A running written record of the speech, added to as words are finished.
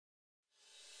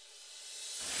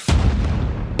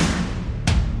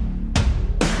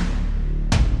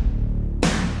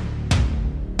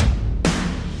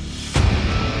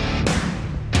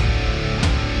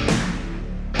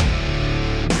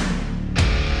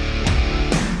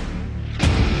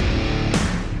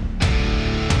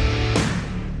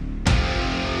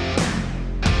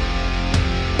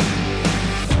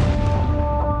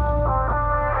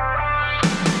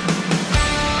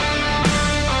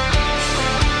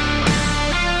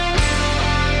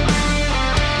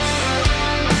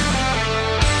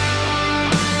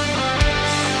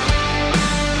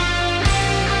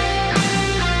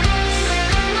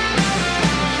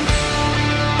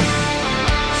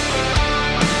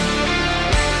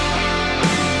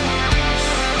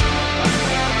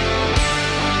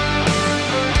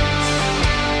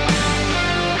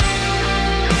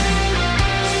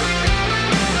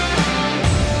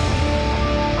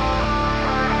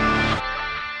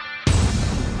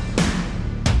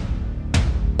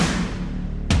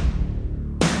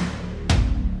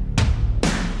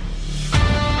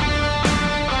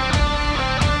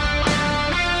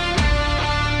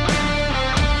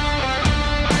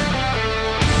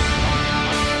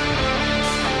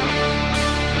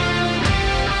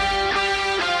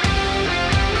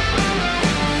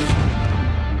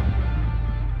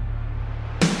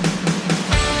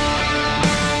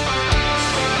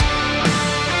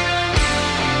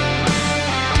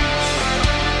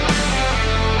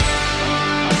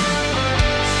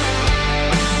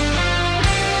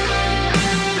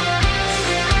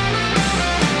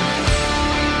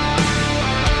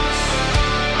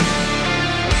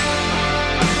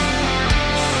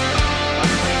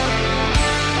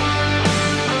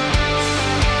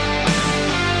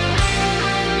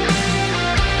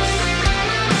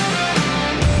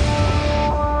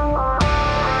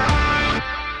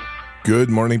Good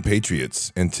morning,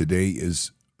 Patriots. And today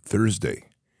is Thursday,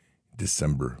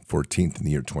 December 14th in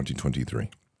the year 2023.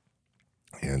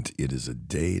 And it is a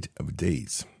day of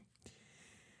days.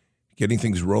 Getting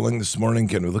things rolling this morning,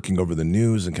 kind of looking over the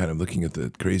news and kind of looking at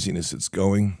the craziness that's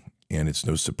going. And it's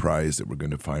no surprise that we're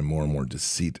going to find more and more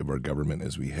deceit of our government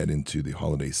as we head into the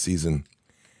holiday season,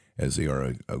 as they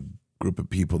are a group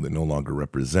of people that no longer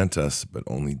represent us, but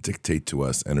only dictate to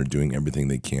us and are doing everything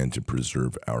they can to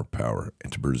preserve our power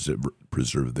and to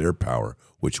preserve their power,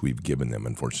 which we've given them,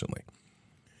 unfortunately.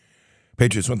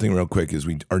 Patriots, one thing real quick is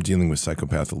we are dealing with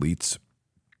psychopath elites.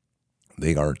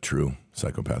 They are true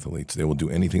psychopath elites. They will do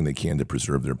anything they can to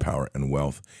preserve their power and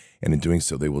wealth, and in doing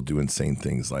so, they will do insane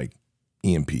things like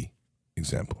EMP,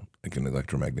 example, like an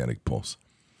electromagnetic pulse.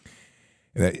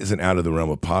 And that isn't out of the realm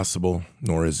of possible,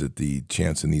 nor is it the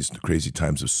chance in these crazy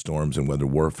times of storms and weather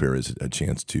warfare is a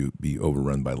chance to be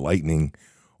overrun by lightning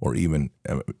or even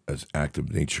an act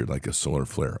of nature like a solar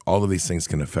flare. All of these things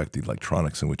can affect the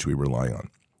electronics in which we rely on,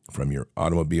 from your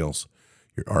automobiles,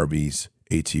 your RVs,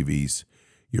 ATVs,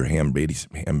 your ham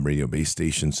radio base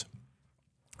stations,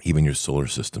 even your solar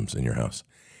systems in your house,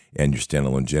 and your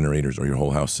standalone generators or your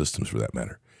whole house systems for that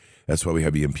matter. That's why we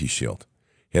have EMP Shield.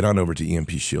 Head on over to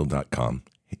EMPShield.com,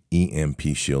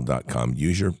 EMPShield.com.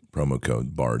 Use your promo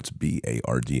code BARDS,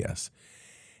 B-A-R-D-S,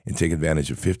 and take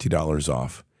advantage of $50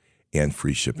 off and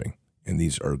free shipping. And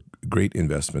these are great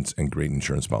investments and great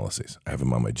insurance policies. I have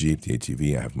them on my Jeep, the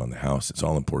ATV. I have them on the house. It's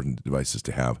all important devices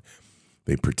to have.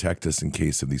 They protect us in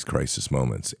case of these crisis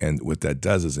moments. And what that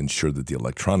does is ensure that the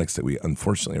electronics that we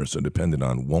unfortunately are so dependent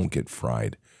on won't get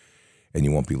fried, and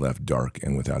you won't be left dark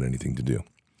and without anything to do.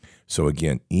 So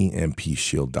again,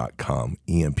 EMPShield.com,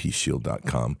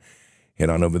 EMPShield.com. Head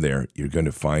on over there. You're going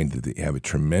to find that they have a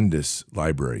tremendous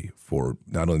library for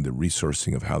not only the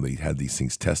resourcing of how they had these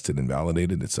things tested and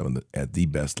validated at the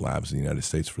best labs in the United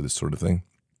States for this sort of thing,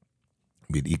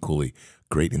 but equally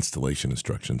great installation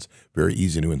instructions, very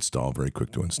easy to install, very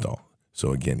quick to install.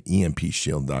 So again,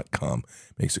 EMPShield.com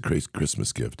makes a great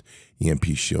Christmas gift.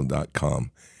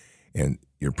 EMPShield.com, and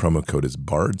your promo code is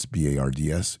BARDS,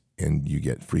 B-A-R-D-S, and you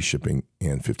get free shipping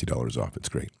and $50 off. It's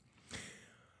great.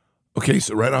 Okay,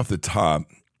 so right off the top,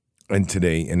 and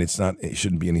today, and it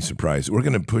shouldn't be any surprise, we're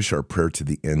going to push our prayer to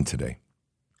the end today.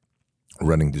 We're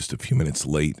running just a few minutes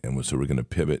late, and so we're going to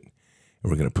pivot, and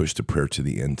we're going to push the prayer to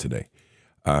the end today.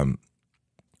 Right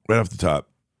off the top,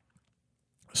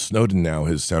 Snowden now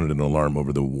has sounded an alarm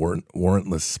over the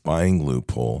warrantless spying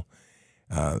loophole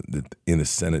that in a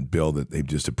Senate bill that they've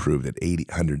just approved at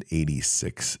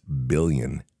 $886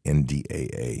 billion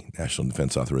NDAA, National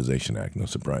Defense Authorization Act, no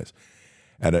surprise.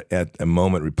 At a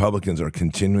moment, Republicans are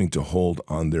continuing to hold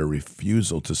on their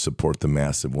refusal to support the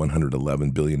massive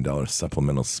 $111 billion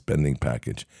supplemental spending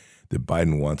package that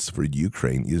Biden wants for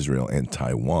Ukraine, Israel, and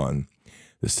Taiwan.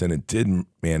 The Senate did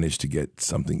manage to get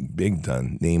something big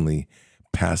done, namely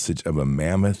passage of a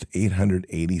mammoth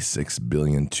 $886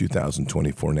 billion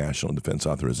 2024 National Defense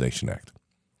Authorization Act.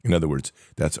 In other words,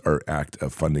 that's our act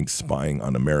of funding spying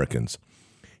on Americans.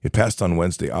 It passed on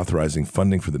Wednesday, authorizing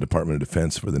funding for the Department of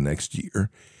Defense for the next year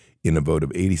in a vote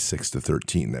of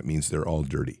 86-13. That means they're all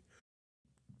dirty,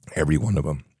 every one of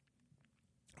them.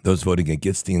 Those voting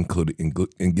against it,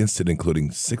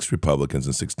 including 6 Republicans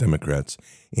and 6 Democrats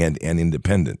and an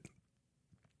independent.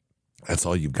 That's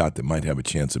all you've got that might have a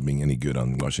chance of being any good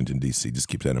on Washington, D.C. Just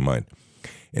keep that in mind.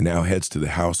 And now heads to the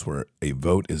House, where a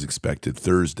vote is expected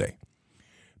Thursday.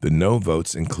 The no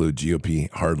votes include GOP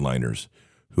hardliners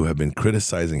who have been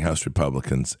criticizing House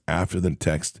Republicans after the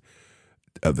text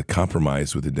of the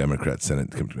compromise with the Democrat Senate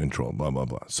control, blah, blah,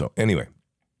 blah. So anyway,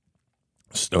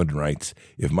 Snowden writes,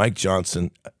 if Mike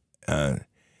Johnson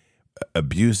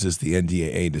abuses the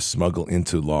NDAA to smuggle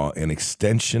into law an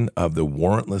extension of the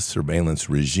warrantless surveillance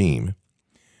regime,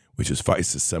 which is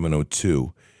FISA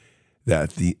 702,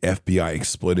 that the FBI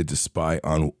exploited to spy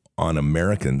on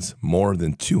Americans more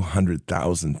than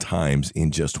 200,000 times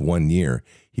in just 1 year,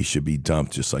 he should be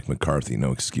dumped just like McCarthy,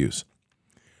 no excuse.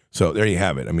 So there you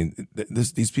have it. I mean,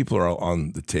 these people are all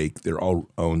on the take. They're all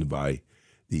owned by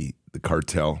the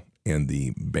cartel and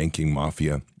the banking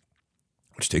mafia,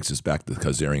 which takes us back to the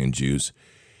Khazarian Jews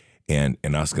and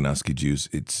Ashkenazi Jews.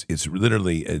 It's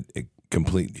literally a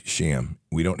complete sham.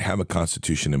 We don't have a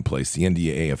constitution in place. The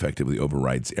NDAA effectively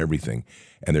overrides everything,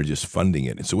 and they're just funding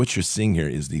it. And so what you're seeing here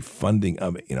is the funding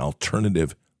of an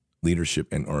alternative leadership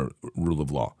and or rule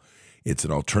of law. It's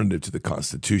an alternative to the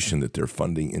Constitution that they're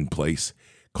funding in place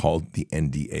called the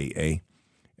NDAA.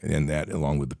 And that,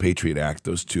 along with the Patriot Act,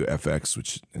 those two FX,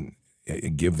 which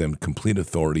give them complete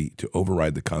authority to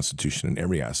override the Constitution in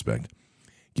every aspect,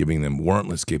 giving them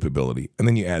warrantless capability. And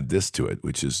then you add this to it,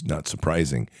 which is not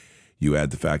surprising. You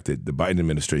add the fact that the Biden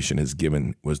administration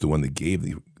was the one that gave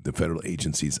the federal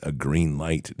agencies a green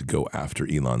light to go after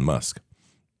Elon Musk.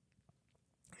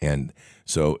 And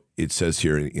so it says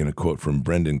here in a quote from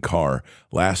Brendan Carr,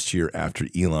 last year after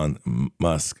Elon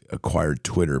Musk acquired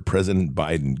Twitter, President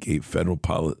Biden gave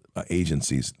federal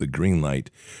agencies the green light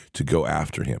to go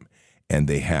after him. And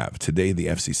they have. Today, the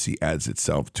FCC adds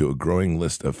itself to a growing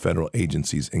list of federal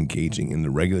agencies engaging in the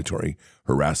regulatory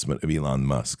harassment of Elon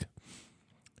Musk.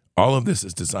 All of this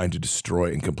is designed to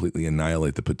destroy and completely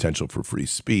annihilate the potential for free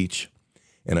speech.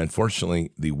 And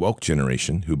unfortunately, the woke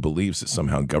generation, who believes that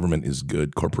somehow government is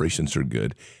good, corporations are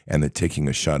good, and that taking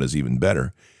a shot is even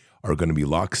better, are going to be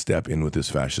lockstep in with this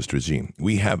fascist regime.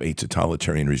 We have a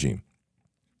totalitarian regime.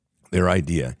 Their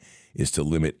idea is to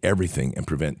limit everything and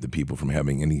prevent the people from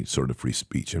having any sort of free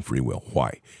speech and free will.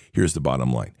 Why? Here's the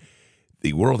bottom line.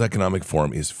 The World Economic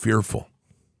Forum is fearful.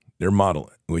 Their model,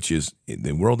 which is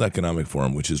the World Economic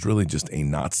Forum, which is really just a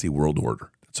Nazi world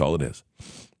order. That's all it is.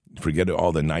 Forget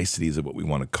all the niceties of what we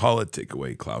want to call it. Take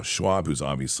away Klaus Schwab, who's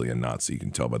obviously a Nazi. You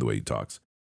can tell by the way he talks.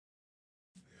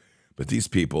 But these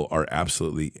people are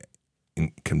absolutely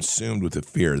consumed with the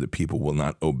fear that people will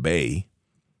not obey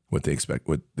what they expect,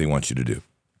 what they want you to do.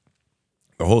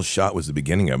 The whole shot was the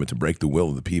beginning of it, to break the will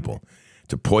of the people,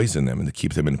 to poison them and to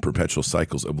keep them in perpetual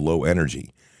cycles of low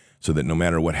energy, so that no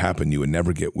matter what happened, you would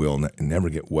never get well, never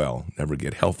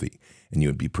get healthy, and you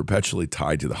would be perpetually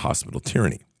tied to the hospital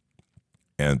tyranny.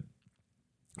 And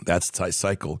that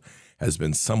cycle has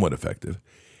been somewhat effective.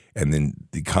 And then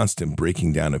the constant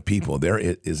breaking down of people, there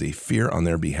is a fear on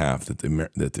their behalf that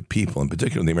the people, in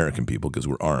particular the American people, because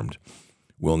we're armed,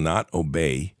 will not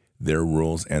obey their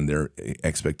rules and their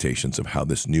expectations of how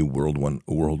this new world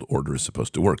order is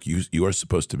supposed to work. You are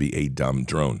supposed to be a dumb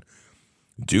drone.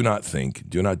 Do not think,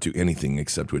 do not do anything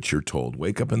except what you're told.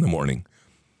 Wake up in the morning,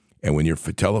 and when your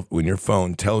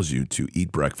phone tells you to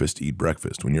eat breakfast, eat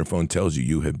breakfast. When your phone tells you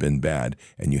you have been bad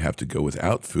and you have to go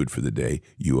without food for the day,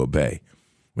 you obey.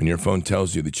 When your phone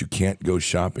tells you that you can't go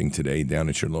shopping today down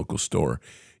at your local store,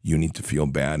 you need to feel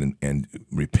bad and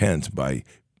repent by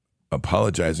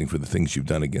apologizing for the things you've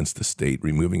done against the state,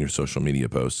 removing your social media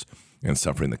posts, and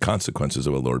suffering the consequences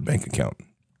of a lowered bank account.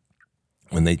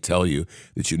 When they tell you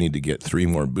that you need to get 3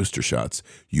 more booster shots,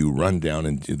 you run down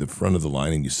into the front of the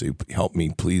line and you say, help me,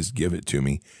 please give it to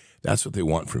me. That's what they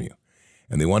want from you.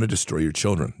 And they want to destroy your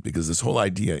children, because this whole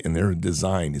idea in their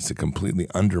design is to completely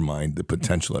undermine the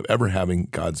potential of ever having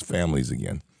God's families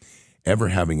again, ever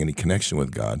having any connection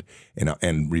with God,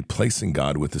 and replacing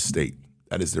God with the state.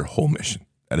 That is their whole mission.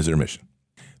 That is their mission.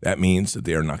 That means that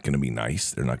they are not going to be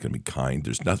nice. They're not going to be kind.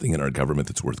 There's nothing in our government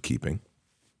that's worth keeping.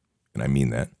 And I mean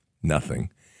that. Nothing,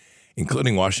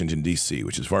 including Washington, D.C.,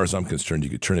 which as far as I'm concerned,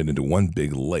 you could turn it into one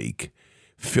big lake,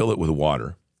 fill it with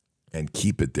water, and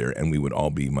keep it there, and we would all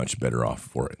be much better off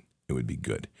for it. It would be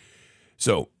good.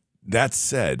 So that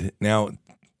said, now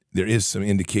there is some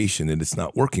indication that it's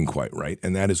not working quite right,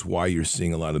 and that is why you're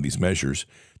seeing a lot of these measures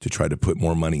to try to put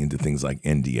more money into things like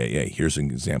NDAA. Here's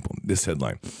an example. This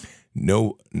headline,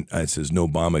 it says no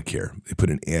Obamacare. They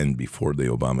put an N before the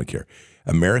Obamacare.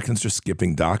 Americans are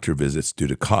skipping doctor visits due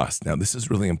to cost. Now, this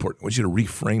is really important. I want you to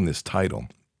reframe this title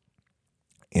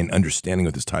in understanding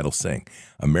what this title's saying.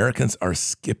 Americans are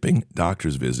skipping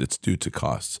doctor's visits due to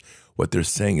costs. What they're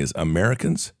saying is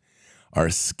Americans are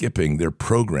skipping their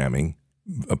programming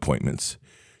appointments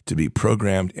to be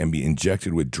programmed and be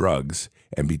injected with drugs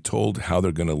and be told how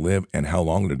they're going to live and how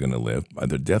long they're going to live by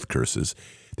their death curses.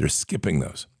 They're skipping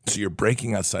those. So you're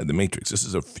breaking outside the matrix. This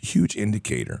is a huge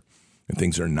indicator that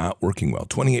things are not working well.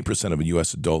 28% of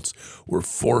U.S. adults were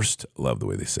forced, love the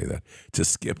way they say that, to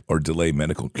skip or delay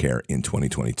medical care in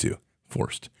 2022.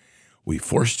 Forced. We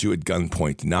forced you at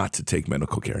gunpoint not to take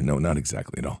medical care. No, not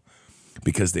exactly at all.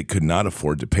 Because they could not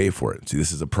afford to pay for it. See,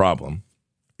 this is a problem,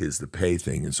 is the pay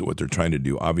thing. And so what they're trying to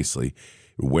do, obviously,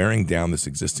 wearing down this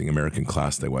existing American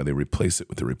class, that's why they replace it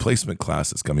with the replacement class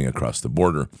that's coming across the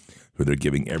border, who they're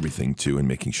giving everything to and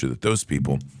making sure that those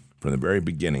people, from the very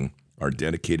beginning, are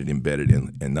dedicated, embedded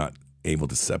in, and not able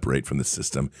to separate from the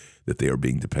system that they are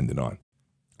being dependent on.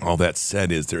 All that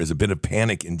said is there is a bit of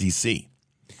panic in D.C.,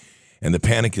 and the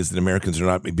panic is that Americans are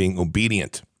not being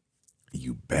obedient.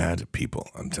 You bad people,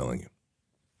 I'm telling you.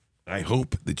 I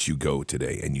hope that you go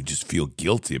today and you just feel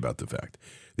guilty about the fact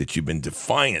that you've been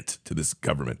defiant to this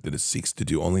government that seeks to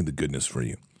do only the goodness for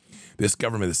you. This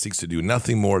government that seeks to do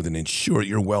nothing more than ensure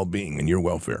your well-being and your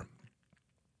welfare.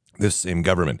 This same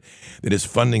government that is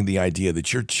funding the idea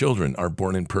that your children are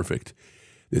born imperfect,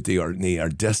 that they are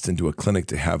destined to a clinic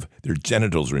to have their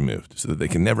genitals removed so that they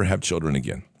can never have children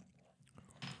again.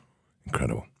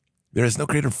 Incredible. There is no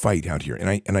greater fight out here.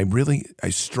 And I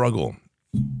struggle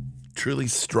truly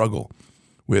struggle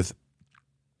with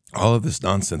all of this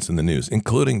nonsense in the news,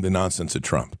 including the nonsense of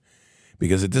Trump.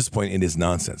 Because at this point, it is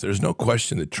nonsense. There's no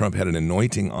question that Trump had an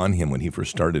anointing on him when he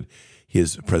first started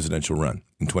his presidential run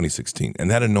in 2016. And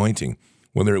that anointing,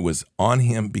 whether it was on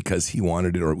him because he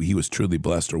wanted it or he was truly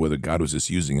blessed or whether God was just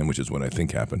using him, which is what I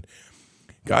think happened,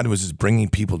 God was just bringing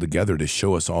people together to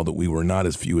show us all that we were not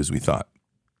as few as we thought,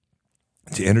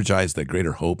 to energize that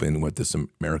greater hope in what this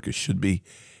America should be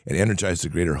and energize the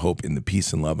greater hope in the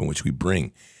peace and love in which we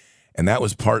bring. And that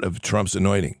was part of Trump's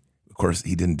anointing. Of course,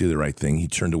 he didn't do the right thing. He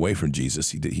turned away from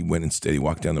Jesus. He went instead. He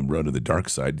walked down the road of the dark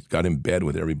side, got in bed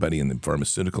with everybody in the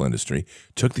pharmaceutical industry,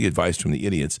 took the advice from the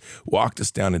idiots, walked us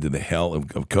down into the hell of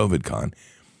COVID-con,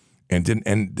 and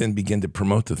then began to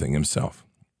promote the thing himself.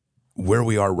 Where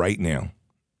we are right now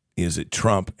is that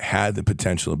Trump had the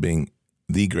potential of being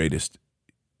the greatest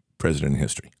president in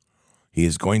history. He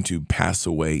is going to pass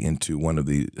away into one of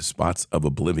the spots of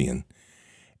oblivion.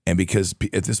 And because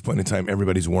at this point in time,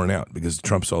 everybody's worn out because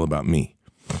Trump's all about me.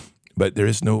 But there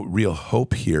is no real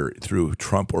hope here through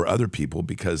Trump or other people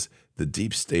because the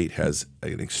deep state has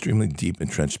an extremely deep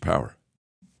entrenched power.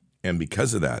 And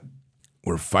because of that,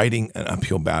 we're fighting an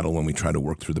uphill battle when we try to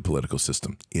work through the political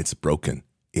system. It's broken.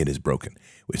 It is broken.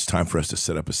 It's time for us to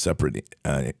set up a separate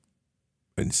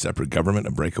government,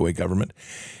 a breakaway government.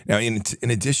 Now, in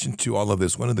addition to all of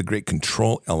this, one of the great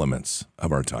control elements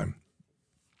of our time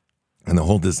and the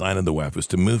whole design of the WEF was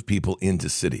to move people into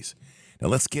cities. Now,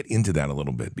 let's get into that a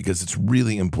little bit because it's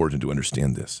really important to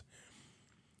understand this.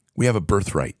 We have a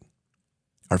birthright.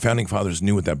 Our founding fathers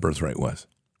knew what that birthright was.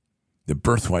 The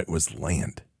birthright was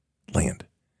land.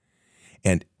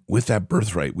 And with that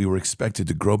birthright, we were expected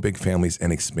to grow big families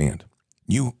and expand.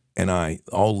 You and I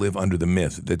all live under the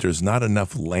myth that there's not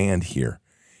enough land here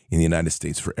in the United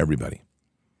States for everybody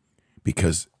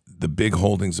because the big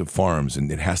holdings of farms,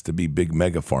 and it has to be big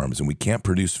mega farms, and we can't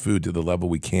produce food to the level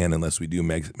we can unless we do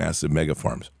massive mega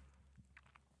farms.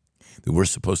 That we're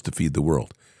supposed to feed the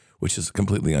world, which is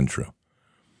completely untrue.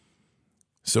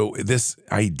 So this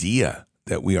idea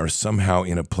that we are somehow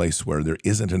in a place where there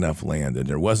isn't enough land and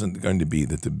there wasn't going to be,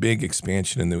 that the big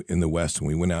expansion in the West when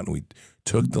we went out and we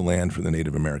took the land for the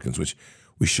Native Americans, which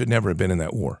we should never have been in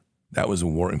that war. That was a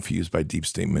war infused by deep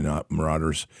state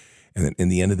marauders. And then in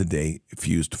the end of the day,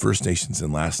 fused First Nations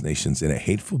and Last Nations in a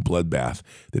hateful bloodbath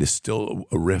that is still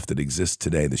a rift that exists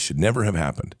today that should never have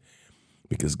happened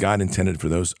because God intended for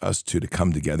us two to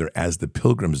come together as the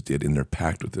Pilgrims did in their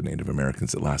pact with the Native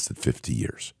Americans that lasted 50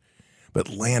 years. But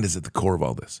land is at the core of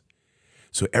all this.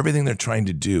 So everything they're trying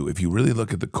to do, if you really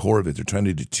look at the core of it, they're trying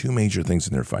to do two major things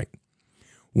in their fight.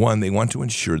 One, they want to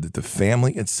ensure that the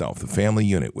family itself, the family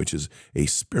unit, which is a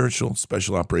spiritual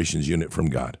special operations unit from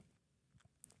God,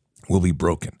 will be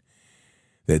broken.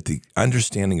 That the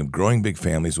understanding of growing big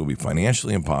families will be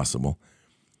financially impossible,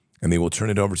 and they will turn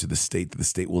it over to the state. The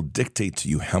state will dictate to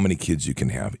you how many kids you can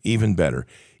have. Even better,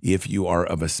 if you are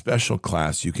of a special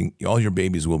class, all your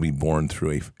babies will be born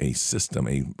through a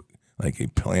system, like a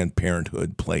Planned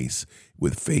Parenthood place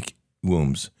with fake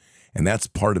wombs, and that's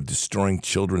part of destroying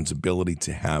children's ability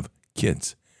to have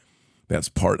kids. That's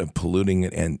part of polluting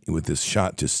it and with this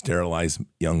shot to sterilize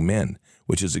young men,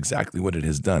 which is exactly what it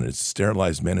has done. It's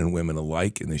sterilized men and women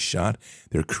alike in this shot.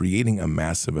 They're creating a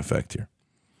massive effect here.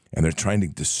 And they're trying to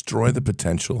destroy the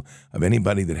potential of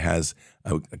anybody that has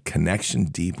a connection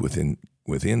deep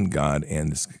within God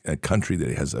and a country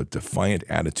that has a defiant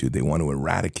attitude. They want to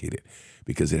eradicate it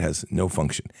because it has no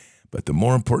function. But the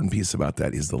more important piece about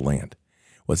that is the land.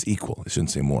 Well, it's equal. I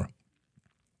shouldn't say more.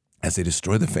 As they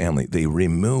destroy the family, they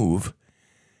remove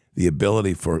the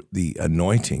ability for the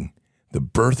anointing, the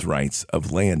birthrights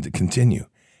of land to continue.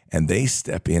 And they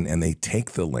step in and they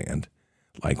take the land,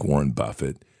 like Warren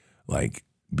Buffett, like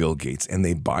Bill Gates, and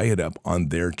they buy it up on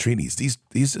their treaties.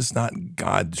 These is not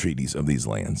God treaties of these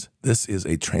lands. This is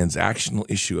a transactional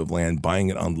issue of land. Buying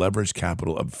it on leveraged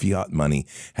capital of fiat money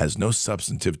has no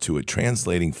substantive to it,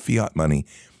 translating fiat money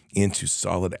into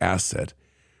solid asset,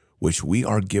 which we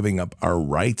are giving up our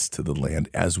rights to the land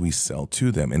as we sell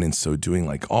to them. And in so doing,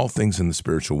 like all things in the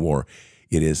spiritual war,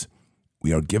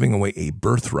 we are giving away a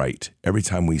birthright every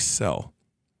time we sell.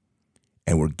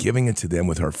 And we're giving it to them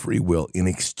with our free will in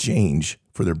exchange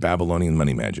for their Babylonian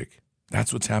money magic.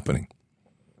 That's what's happening.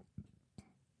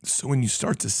 So when you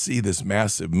start to see this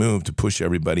massive move to push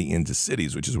everybody into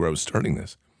cities, which is where I was starting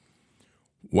this,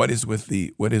 what is with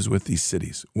these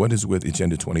cities? What is with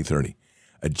Agenda 2030?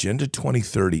 Agenda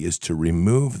 2030 is to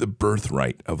remove the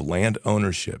birthright of land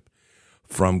ownership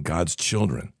from God's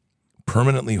children,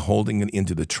 permanently holding it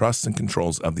into the trusts and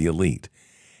controls of the elite,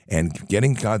 and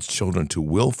getting God's children to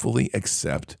willfully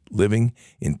accept living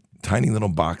in tiny little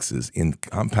boxes in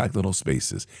compact little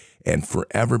spaces and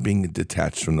forever being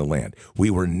detached from the land. We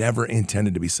were never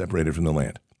intended to be separated from the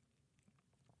land.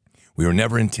 We were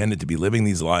never intended to be living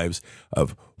these lives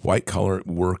of white-collar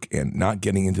work and not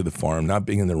getting into the farm, not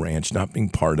being in the ranch, not being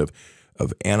part of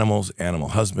animals, animal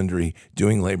husbandry,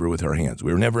 doing labor with our hands.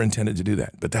 We were never intended to do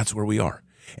that, but that's where we are.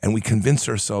 And we convince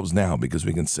ourselves now because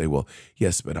we can say, well,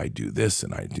 yes, but I do this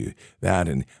and I do that.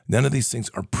 And none of these things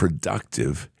are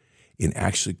productive in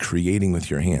actually creating with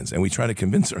your hands. And we try to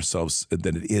convince ourselves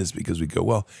that it is because we go,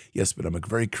 well, yes, but I'm a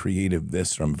very creative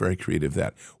this or I'm very creative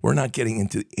that. We're not getting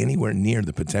into anywhere near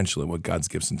the potential of what God's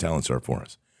gifts and talents are for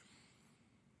us.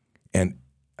 And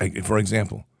for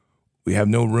example, we have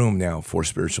no room now for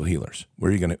spiritual healers.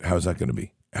 How's that going to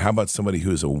be? How about somebody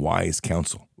who is a wise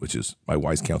counsel, which is by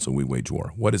wise counsel we wage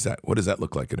war? What is that? What does that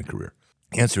look like in a career?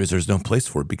 The answer is there's no place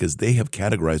for it because they have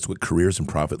categorized what careers and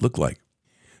profit look like.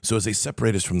 So as they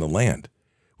separate us from the land,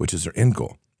 which is their end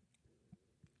goal,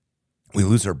 we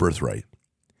lose our birthright.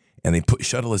 And they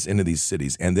shuttle us into these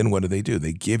cities. And then what do?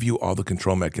 They give you all the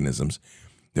control mechanisms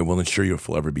that will ensure you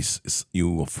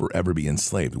will forever be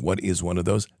enslaved. What is one of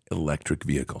those? Electric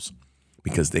vehicles.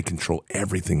 Because they control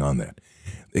everything on that.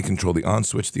 They control the on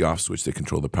switch, the off switch, they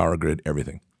control the power grid,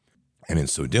 everything. And in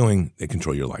so doing, they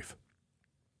control your life.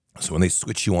 So when they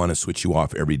switch you on and switch you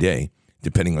off every day,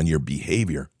 depending on your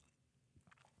behavior,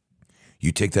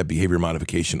 you take that behavior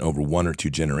modification over 1 or 2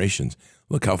 generations.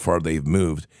 Look how far they've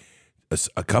moved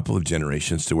a couple of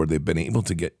generations to where they've been able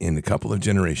to get in a couple of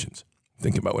generations.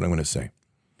 Think about what I'm going to say.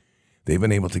 They've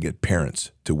been able to get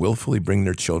parents to willfully bring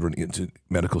their children into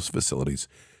medical facilities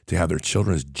to have their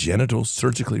children's genitals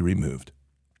surgically removed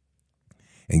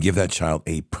and give that child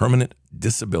a permanent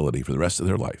disability for the rest of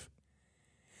their life,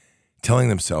 telling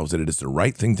themselves that it is the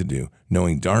right thing to do,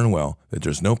 knowing darn well that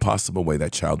there's no possible way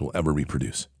that child will ever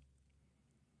reproduce.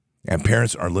 And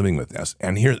parents are living with this.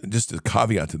 And here, just a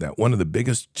caveat to that, one of the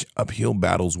biggest uphill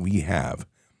battles we have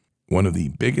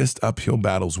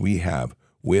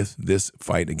with this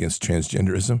fight against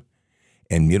transgenderism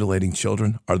and mutilating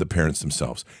children are the parents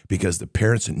themselves, because the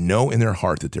parents know in their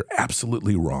heart that they're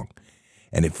absolutely wrong.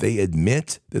 And if they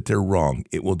admit that they're wrong,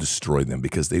 it will destroy them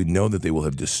because they know that they will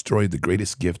have destroyed the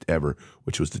greatest gift ever,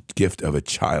 which was the gift of a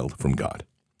child from God.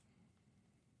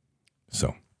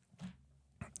 So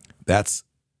that's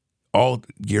all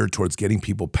geared towards getting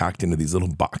people packed into these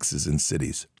little boxes in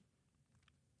cities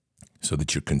so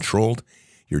that you're controlled,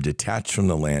 you're detached from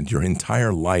the land, your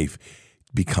entire life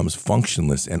becomes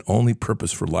functionless, and only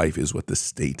purpose for life is what the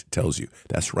state tells you.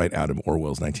 That's right out of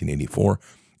Orwell's 1984.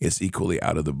 It's equally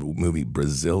out of the movie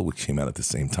Brazil, which came out at the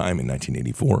same time in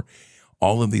 1984.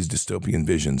 All of these dystopian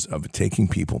visions of taking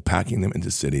people, packing them into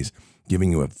cities,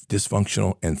 giving you a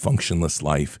dysfunctional and functionless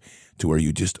life to where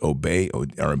you just obey,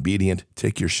 are obedient,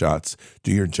 take your shots,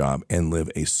 do your job, and live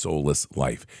a soulless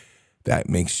life. That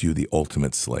makes you the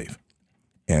ultimate slave.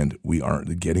 And we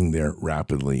aren't getting there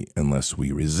rapidly unless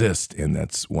we resist. And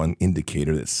that's one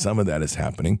indicator that some of that is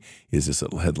happening is this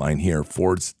little headline here: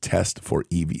 Ford's test for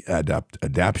EV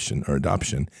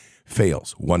adoption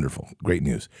fails. Wonderful. Great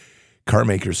news. Car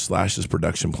maker slashes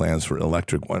production plans for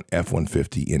electric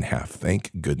F-150 in half.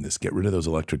 Thank goodness. Get rid of those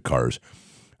electric cars.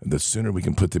 The sooner we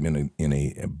can put them in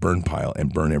a burn pile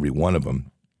and burn every one of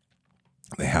them,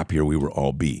 the happier we will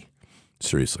all be.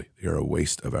 Seriously, they're a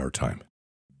waste of our time.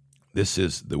 This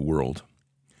is the world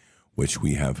which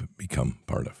we have become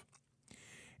part of.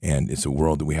 And it's a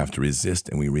world that we have to resist,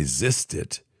 and we resist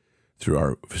it through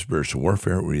our spiritual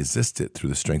warfare. We resist it through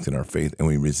the strength in our faith, and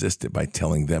we resist it by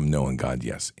telling them no and God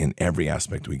yes in every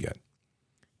aspect we get.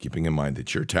 Keeping in mind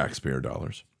that your taxpayer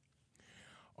dollars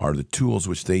are the tools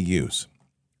which they use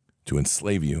to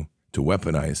enslave you, to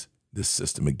weaponize this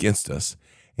system against us,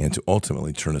 and to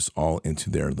ultimately turn us all into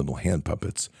their little hand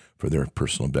puppets for their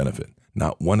personal benefit.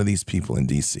 Not one of these people in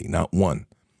D.C., not one,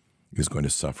 is going to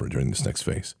suffer during this next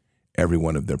phase. Every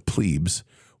one of their plebes,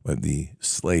 the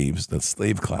slaves, the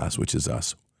slave class, which is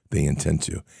us, they intend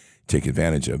to take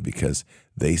advantage of because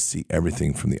they see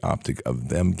everything from the optic of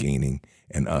them gaining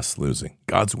and us losing.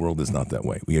 God's world is not that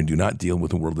way. We do not deal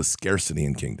with a world of scarcity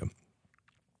and kingdom.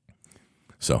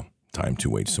 So, time to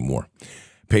wage some war.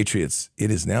 Patriots, it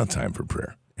is now time for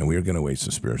prayer, and we are going to wage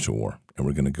some spiritual war, and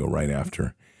we're going to go right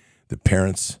after the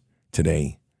parents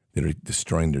today that are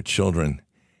destroying their children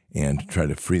and try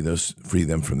to free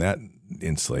them from that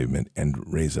enslavement and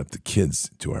raise up the kids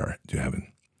to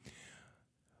heaven.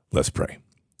 Let's pray.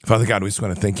 Father God, we just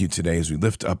want to thank you today as we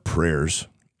lift up prayers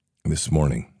this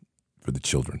morning for the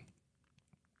children.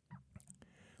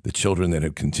 The children that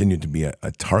have continued to be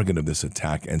a target of this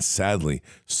attack, and sadly,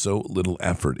 so little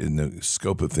effort in the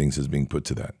scope of things is being put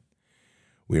to that.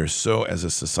 We are so, as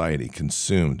a society,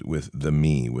 consumed with the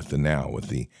me, with the now, with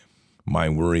the my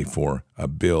worry for a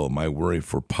bill, my worry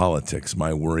for politics,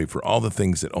 my worry for all the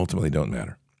things that ultimately don't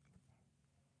matter.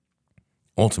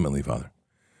 Ultimately, Father,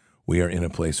 we are in a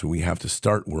place where we have to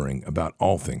start worrying about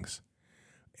all things,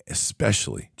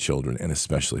 especially children and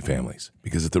especially families,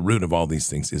 because at the root of all these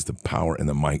things is the power and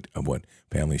the might of what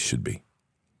families should be.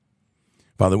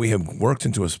 Father, we have worked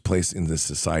into a place in this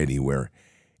society where,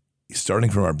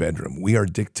 starting from our bedroom, we are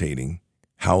dictating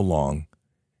how long,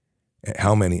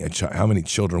 how many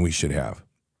children we should have.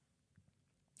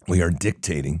 We are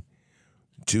dictating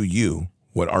to you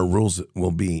what our rules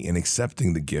will be in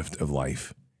accepting the gift of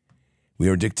life. We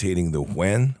are dictating the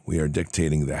when, we are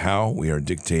dictating the how, we are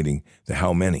dictating the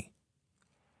how many.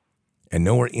 And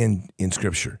nowhere in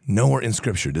Scripture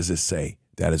does it say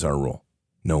that is our rule.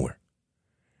 Nowhere.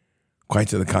 Quite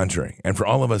to the contrary. And for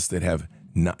all of us that have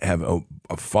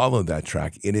followed that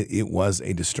track, it was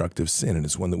a destructive sin, and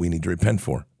it's one that we need to repent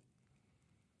for.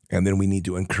 And then we need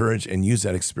to encourage and use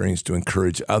that experience to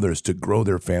encourage others to grow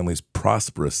their families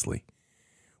prosperously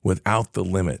without the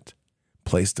limit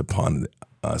placed upon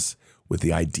us with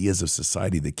the ideas of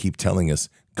society that keep telling us,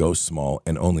 go small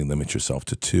and only limit yourself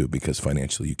to 2 because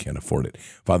financially you can't afford it.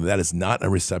 Father, that is not a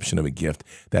reception of a gift.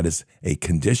 That is a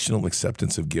conditional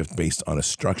acceptance of gift based on a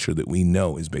structure that we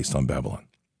know is based on Babylon.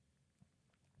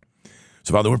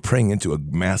 So, Father, we're praying into a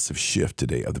massive shift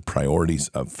today of the priorities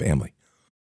of family.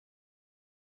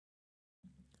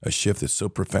 A shift that's so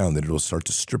profound that it will start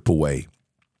to strip away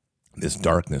this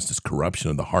darkness, this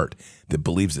corruption of the heart that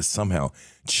believes that somehow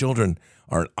children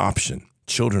are an option,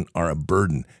 children are a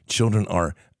burden, children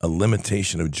are a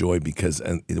limitation of joy because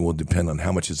it will depend on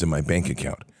how much is in my bank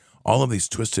account. All of these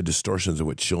twisted distortions of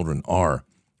what children are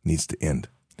needs to end,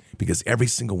 because every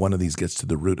single one of these gets to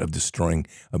the root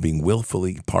of being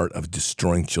willfully part of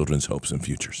destroying children's hopes and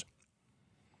futures.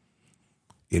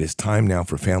 It is time now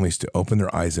for families to open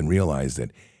their eyes and realize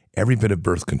that every bit of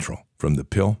birth control, from the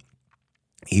pill,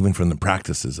 even from the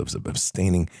practices of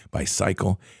abstaining by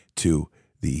cycle to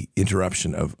the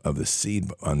interruption of the seed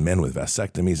on men with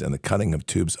vasectomies and the cutting of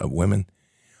tubes of women,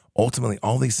 ultimately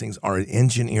all these things are an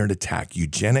engineered attack.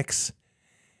 Eugenics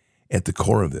at the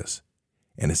core of this,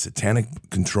 and a satanic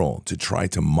control to try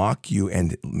to mock you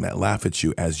and laugh at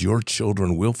you as your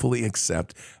children willfully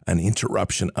accept an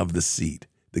interruption of the seed,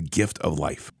 the gift of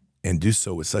life, and do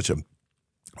so with such a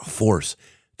force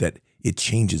that it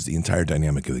changes the entire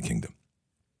dynamic of the kingdom.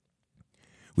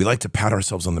 We like to pat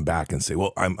ourselves on the back and say,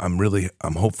 well, I'm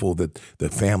hopeful that the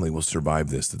family will survive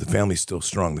this, that the family's still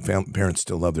strong, the parents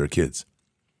still love their kids.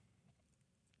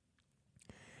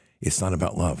 It's not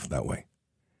about love that way.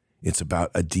 It's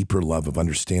about a deeper love of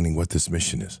understanding what this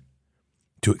mission is,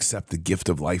 to accept the gift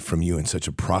of life from you in such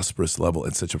a prosperous level,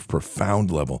 at such a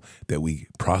profound level that we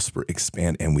prosper,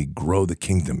 expand, and we grow the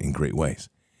kingdom in great ways.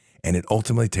 And it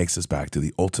ultimately takes us back to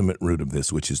the ultimate root of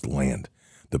this, which is land,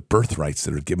 the birthrights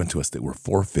that are given to us that we're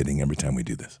forfeiting every time we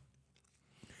do this.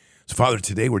 So, Father,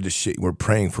 today we're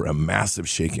praying for a massive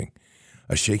shaking,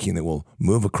 a shaking that will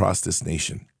move across this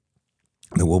nation,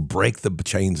 that will break the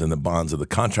chains and the bonds of the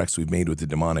contracts we've made with the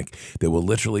demonic, that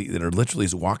are literally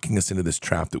is walking us into this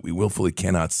trap that we willfully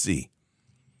cannot see,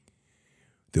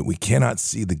 that we cannot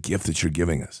see the gift that you're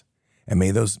giving us. And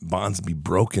may those bonds be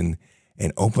broken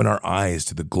and open our eyes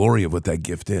to the glory of what that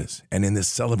gift is. And in this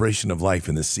celebration of life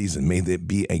in this season, may it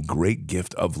be a great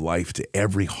gift of life to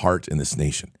every heart in this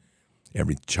nation,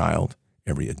 every child,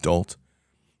 every adult,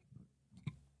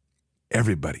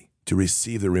 everybody, to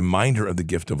receive the reminder of the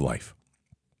gift of life.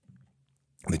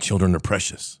 That children are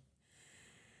precious,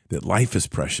 that life is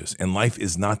precious, and life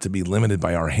is not to be limited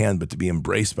by our hand, but to be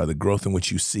embraced by the growth in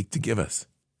which you seek to give us.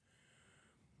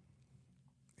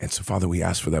 And so, Father, we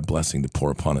ask for that blessing to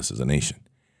pour upon us as a nation.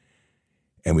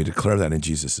 And we declare that in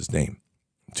Jesus' name,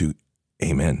 to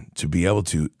be able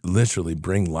to literally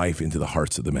bring life into the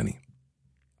hearts of the many.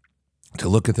 To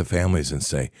look at the families and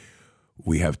say,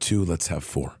 we have 2, let's have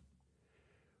 4.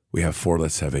 We have 4,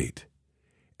 let's have 8.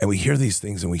 And we hear these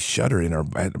things and we shudder in our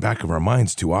back of our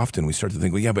minds too often. We start to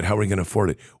think, well, yeah, but how are we going to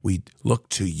afford it? We look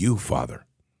to you, Father.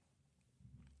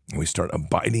 And we start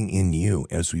abiding in you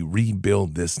as we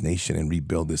rebuild this nation and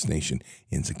rebuild this nation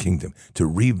into kingdom, to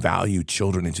revalue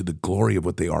children into the glory of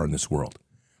what they are in this world.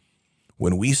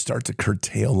 When we start to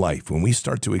curtail life, when we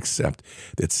start to accept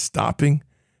that stopping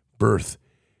birth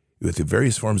with the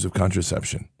various forms of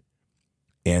contraception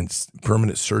and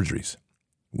permanent surgeries,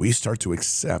 we start to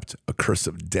accept a curse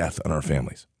of death on our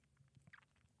families.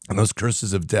 And those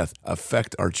curses of death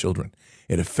affect our children.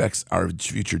 It affects our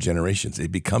future generations.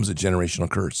 It becomes a generational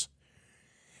curse.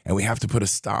 And we have to put a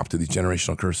stop to these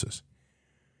generational curses.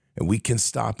 And we can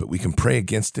stop it. We can pray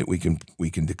against it. We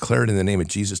can declare it in the name of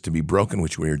Jesus to be broken,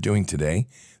 which we are doing today,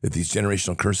 that these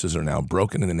generational curses are now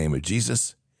broken in the name of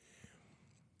Jesus.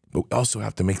 But we also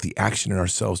have to make the action in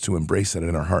ourselves to embrace it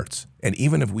in our hearts. And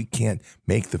even if we can't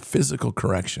make the physical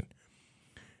correction,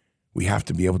 we have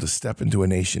to be able to step into a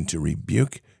nation to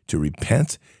rebuke, to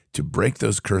repent, to break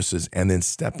those curses, and then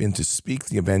step in to speak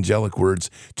the evangelic words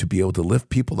to be able to lift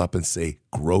people up and say,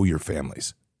 grow your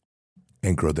families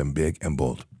and grow them big and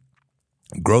bold.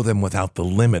 Grow them without the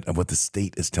limit of what the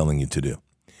state is telling you to do.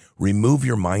 Remove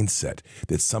your mindset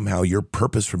that somehow your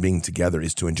purpose for being together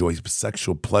is to enjoy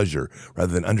sexual pleasure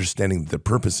rather than understanding that the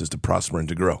purpose is to prosper and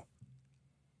to grow.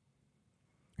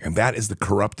 And that is the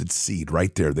corrupted seed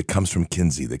right there that comes from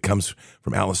Kinsey, that comes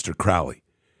from Aleister Crowley,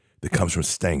 that comes from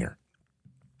Stanger.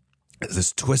 It's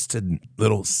this twisted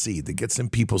little seed that gets in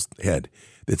people's head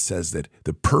that says that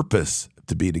the purpose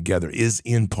to be together is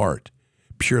in part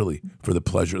purely for the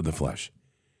pleasure of the flesh.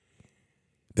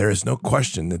 There is no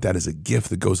question that that is a gift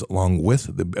that goes along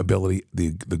with the ability,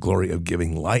 the glory of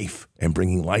giving life and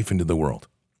bringing life into the world.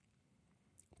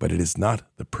 But it is not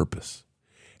the purpose.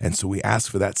 And so we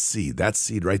ask for that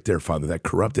seed right there, Father, that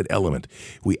corrupted element.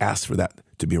 We ask for that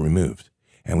to be removed.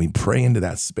 And we pray into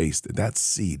that space that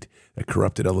seed, that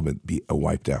corrupted element be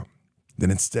wiped out.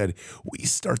 Then instead, we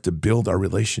start to build our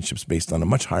relationships based on a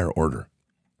much higher order.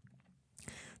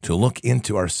 To look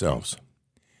into ourselves.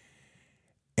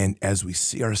 And as we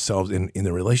see ourselves in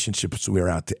the relationships we are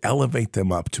at, to elevate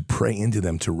them up, to pray into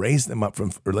them, to raise them up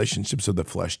from relationships of the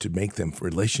flesh, to make them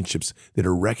relationships that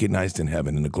are recognized in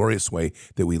heaven in a glorious way,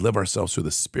 that we live ourselves through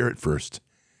the Spirit first,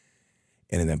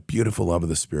 and in that beautiful love of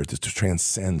the Spirit that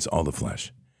transcends all the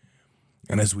flesh.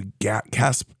 And as we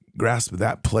grasp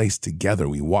that place together,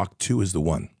 we walk two as the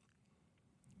one.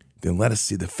 Then let us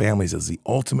see the families as the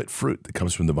ultimate fruit that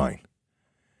comes from the vine.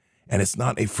 And it's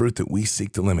not a fruit that we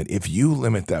seek to limit. If you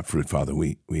limit that fruit, Father,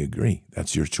 we agree.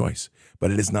 That's your choice.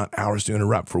 But it is not ours to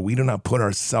interrupt, for we do not put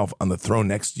ourselves on the throne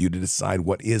next to you to decide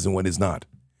what is and what is not.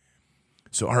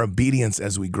 So our obedience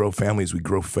as we grow families, we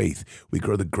grow faith, we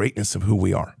grow the greatness of who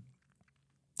we are.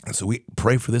 And so we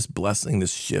pray for this blessing,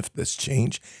 this shift, this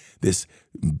change, this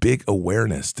big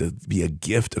awareness to be a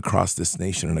gift across this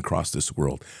nation and across this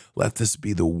world. Let this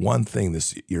be the one thing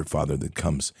this year, Father, that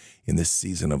comes in this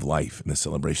season of life, in the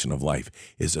celebration of life,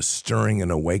 is a stirring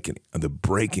and awakening of the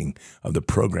breaking of the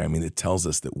programming that tells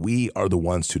us that we are the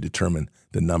ones to determine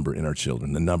the number in our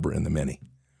children, the number in the many.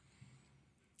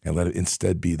 And let it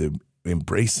instead be the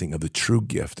embracing of the true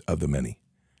gift of the many.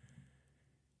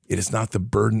 It is not the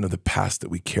burden of the past that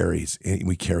we carry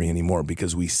anymore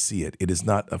because we see it. It is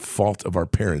not a fault of our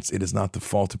parents. It is not the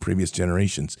fault of previous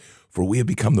generations, for we have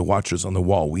become the watchers on the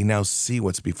wall. We now see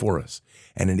what's before us,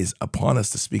 and it is upon us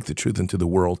to speak the truth into the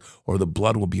world, or the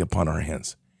blood will be upon our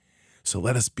hands. So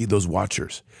let us be those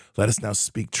watchers. Let us now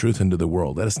speak truth into the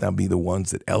world. Let us now be the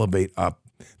ones that elevate up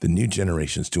the new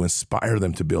generations, to inspire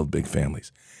them to build big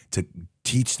families, to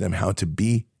teach them how to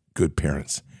be good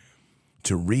parents,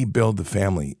 to rebuild the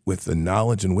family with the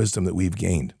knowledge and wisdom that we've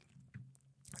gained,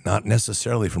 not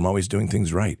necessarily from always doing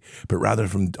things right, but rather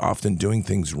from often doing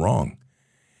things wrong,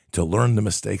 to learn the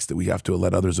mistakes that we have to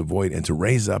let others avoid, and to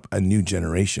raise up a new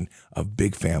generation of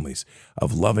big families,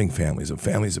 of loving families, of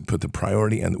families that put the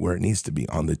priority and where it needs to be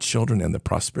on the children and the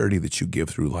prosperity that you give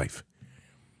through life.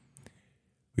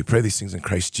 We pray these things in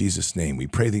Christ Jesus' name. We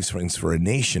pray these things for a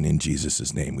nation in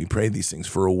Jesus' name. We pray these things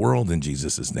for a world in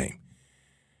Jesus' name.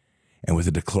 And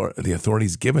with the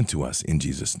authorities given to us in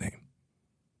Jesus' name.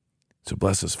 So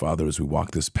bless us, Father, as we walk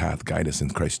this path. Guide us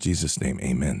in Christ Jesus' name.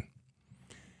 Amen.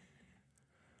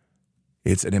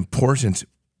 It's an important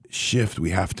shift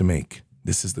we have to make.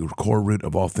 This is the core root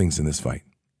of all things in this fight.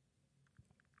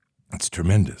 It's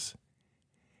tremendous.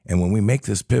 And when we make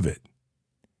this pivot,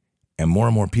 and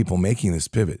more people making this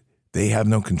pivot, they have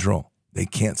no control. They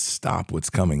can't stop what's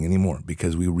coming anymore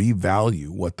because we revalue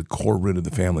what the core root of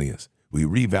the family is. We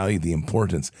revalue the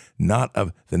importance, not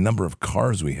of the number of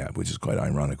cars we have, which is quite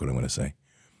ironic what I want to say,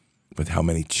 but how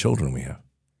many children we have.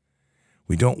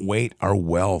 We don't weight our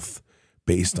wealth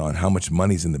based on how much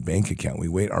money's in the bank account. We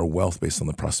weight our wealth based on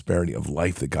the prosperity of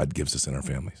life that God gives us in our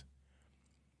families.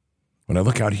 When I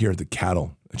look out here at the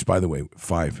cattle, which, by the way,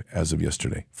 5 as of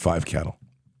yesterday, 5 cattle.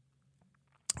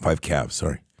 5 calves,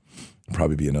 sorry. There'll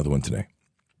probably be another one today.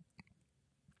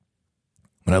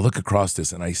 When I look across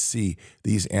this and I see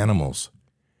these animals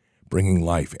bringing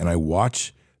life, and I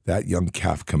watch that young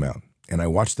calf come out, and I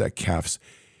watch that calf's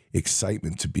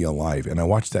excitement to be alive, and I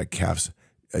watch that calf's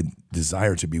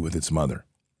desire to be with its mother,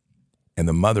 and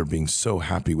the mother being so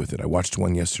happy with it. I watched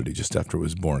one yesterday just after it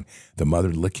was born, the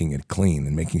mother licking it clean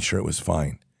and making sure it was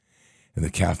fine, and the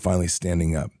calf finally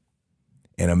standing up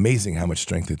And amazing how much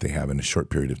strength that they have in a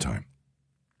short period of time.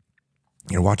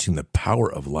 You're watching the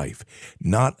power of life,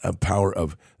 not a power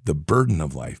of the burden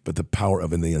of life, but the power of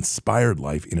the inspired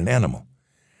life in an animal.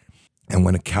 And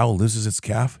when a cow loses its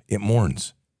calf, it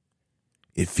mourns.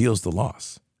 It feels the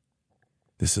loss.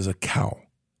 This is a cow,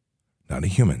 not a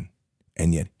human.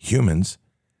 And yet humans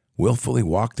willfully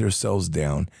walk themselves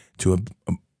down to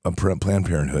a Planned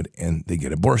Parenthood and they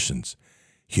get abortions.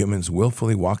 Humans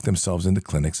willfully walk themselves into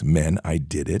clinics. Men, I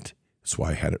did it. That's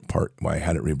why I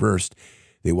had it reversed.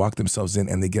 They walk themselves in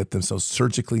and they get themselves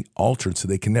surgically altered so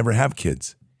they can never have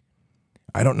kids.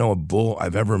 I don't know a bull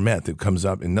I've ever met that comes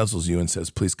up and nuzzles you and says,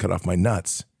 please cut off my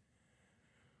nuts.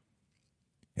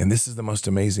 And this is the most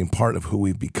amazing part of who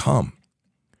we've become.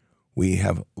 We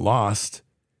have lost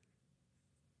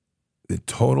the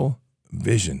total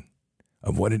vision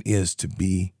of what it is to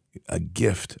be a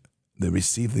gift, to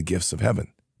receive the gifts of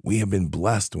heaven. We have been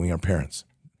blessed when we are parents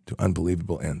to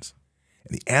unbelievable ends.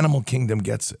 And the animal kingdom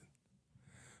gets it.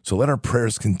 So let our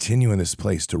prayers continue in this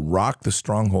place to rock the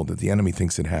stronghold that the enemy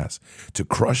thinks it has, to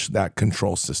crush that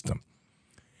control system,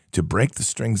 to break the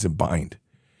strings that bind,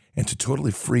 and to totally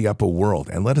free up a world.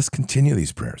 And let us continue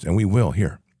these prayers, and we will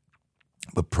here.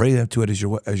 But pray to it as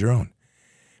your own,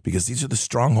 because these are the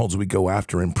strongholds we go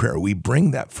after in prayer. We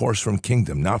bring that force from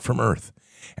kingdom, not from earth.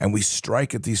 And we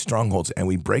strike at these strongholds and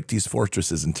we break these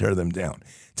fortresses and tear them down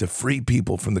to free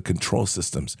people from the control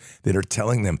systems that are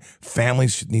telling them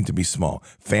families need to be small.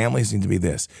 Families need to be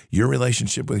this. Your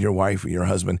relationship with your wife or your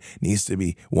husband needs to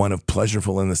be one of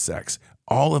pleasureful in the sex.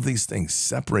 All of these things,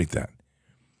 separate that.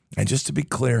 And just to be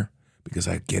clear, because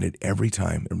I get it every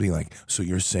time, they'll be like, so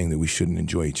you're saying that we shouldn't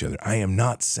enjoy each other. I am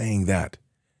not saying that.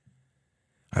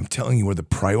 I'm telling you where the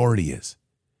priority is.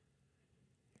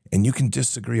 And you can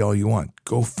disagree all you want.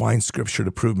 Go find scripture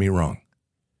to prove me wrong.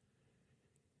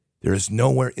 There is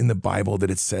nowhere in the Bible that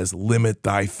it says limit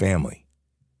thy family.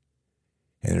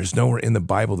 And there's nowhere in the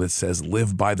Bible that says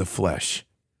live by the flesh.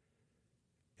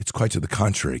 It's quite to the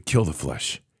contrary. Kill the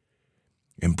flesh.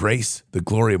 Embrace the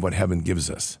glory of what heaven gives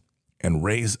us and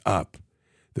raise up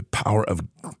the power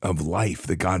of life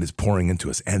that God is pouring into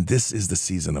us. And this is the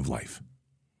season of life.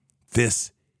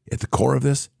 This, at the core of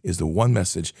this, is the one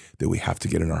message that we have to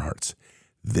get in our hearts.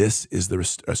 This is the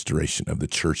restoration of the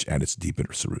church at its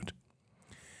deepest root.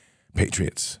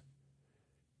 Patriots,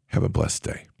 have a blessed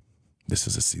day. This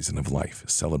is a season of life.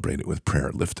 Celebrate it with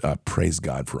prayer. Lift up. Praise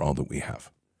God for all that we have.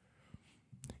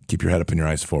 Keep your head up and your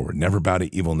eyes forward. Never bow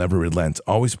to evil. Never relent.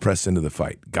 Always press into the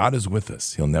fight. God is with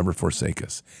us. He'll never forsake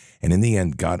us. And in the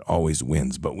end, God always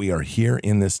wins. But we are here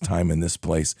in this time, in this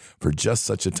place, for just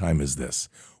such a time as this.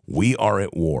 We are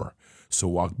at war. So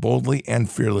walk boldly and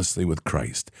fearlessly with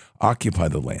Christ. Occupy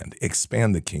the land.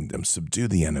 Expand the kingdom. Subdue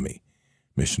the enemy.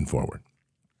 Mission forward.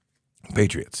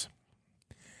 Patriots,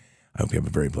 I hope you have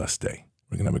a very blessed day.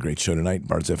 We're going to have a great show tonight,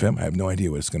 Bards FM. I have no idea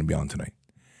what it's going to be on tonight.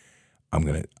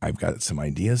 I've got some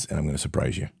ideas, and I'm going to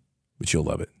surprise you. But you'll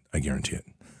love it. I guarantee it.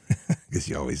 Because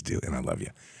you always do, and I love you.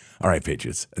 All right,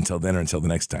 Patriots. Until then or until the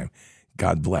next time,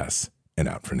 God bless, and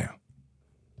out for now.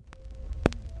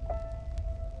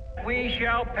 We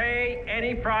shall pay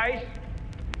any price,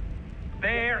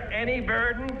 bear any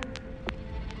burden,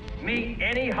 meet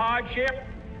any hardship,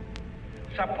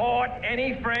 support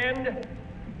any friend,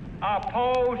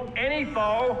 oppose any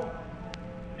foe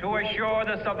to assure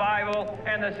the survival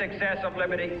and the success of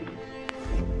liberty.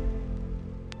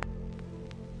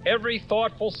 Every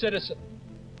thoughtful citizen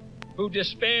who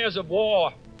despairs of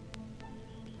war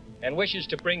and wishes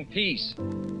to bring peace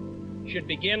should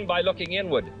begin by looking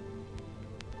inward,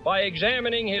 by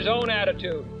examining his own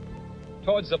attitude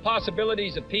towards the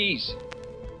possibilities of peace.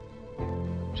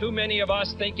 Too many of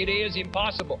us think it is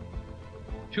impossible.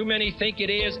 Too many think it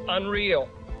is unreal.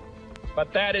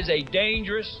 But that is a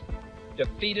dangerous,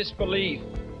 defeatist belief.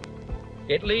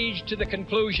 It leads to the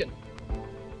conclusion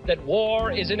that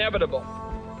war is inevitable,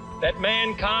 that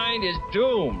mankind is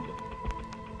doomed,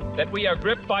 that we are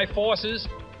gripped by forces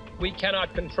we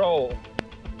cannot control.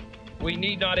 We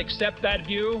need not accept that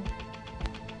view.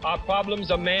 Our problems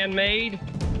are man-made,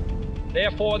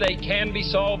 therefore they can be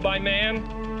solved by man,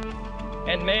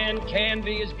 and man can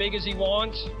be as big as he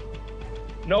wants.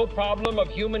 No problem of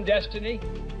human destiny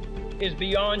is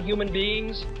beyond human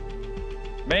beings.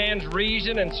 Man's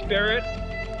reason and spirit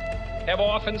have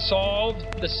often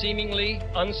solved the seemingly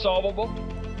unsolvable,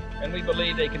 and we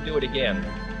believe they can do it again.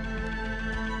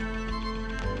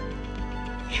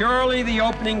 Surely the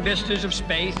opening vistas of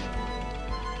space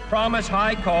promise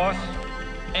high costs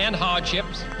and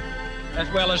hardships,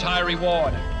 as well as high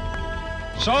reward.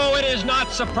 So it is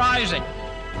not surprising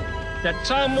that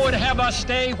some would have us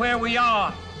stay where we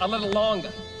are a little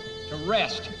longer, to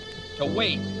rest, to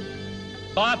wait.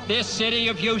 But this city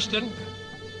of Houston,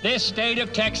 this state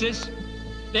of Texas,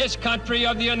 this country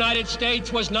of the United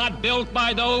States was not built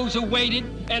by those who waited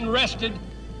and rested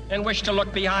and wished to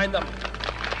look behind them.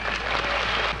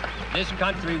 This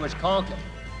country was conquered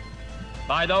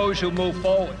by those who move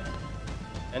forward,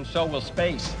 and so will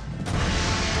space.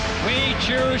 We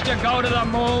choose to go to the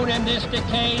moon in this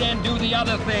decade and do the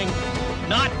other thing,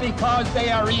 not because they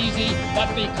are easy,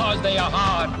 but because they are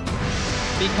hard.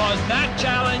 Because that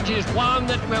challenge is one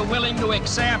that we're willing to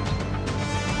accept.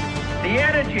 The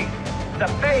energy, the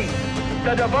faith,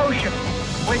 the devotion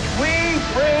which we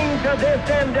bring to this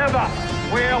endeavor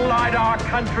will light our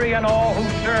country and all who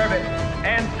serve it.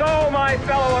 And so, my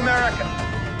fellow Americans,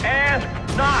 ask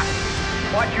not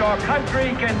what your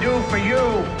country can do for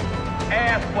you,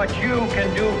 ask what you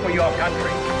can do for your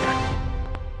country.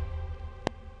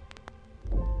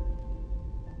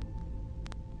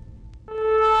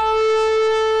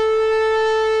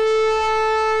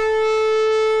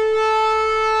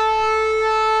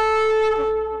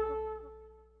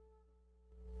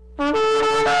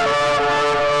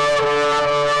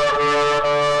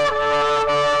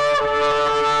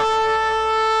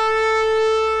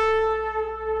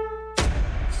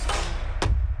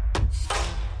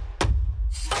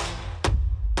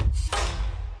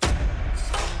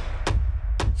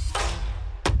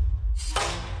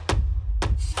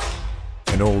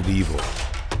 An old evil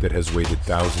that has waited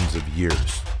thousands of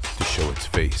years to show its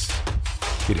face.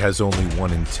 It has only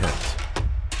one intent: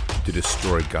 to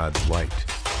destroy God's light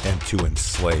and to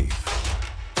enslave.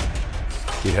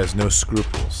 It has no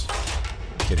scruples.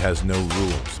 It has no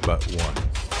rules but one: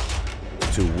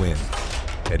 to win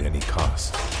at any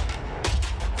cost.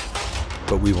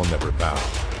 But we will never bow,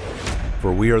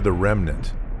 for we are the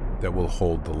remnant that will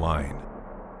hold the line.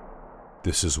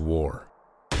 This is war.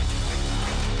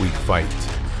 We fight.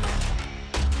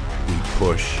 We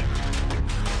push.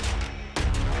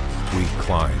 We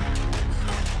climb.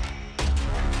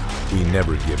 We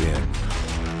never give in.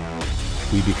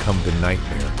 We become the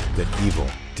nightmare that evil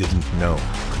didn't know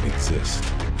could exist.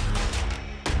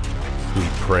 We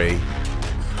pray.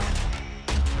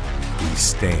 We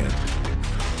stand.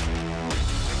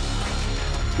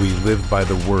 We live by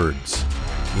the words,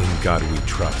 "In God we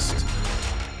trust."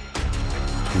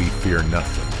 We fear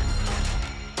nothing.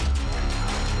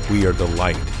 We are the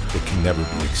light that can never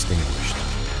be extinguished.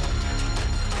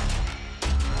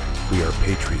 We are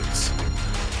patriots.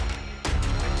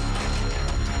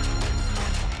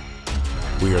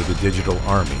 We are the digital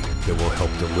army that will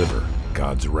help deliver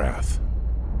God's wrath.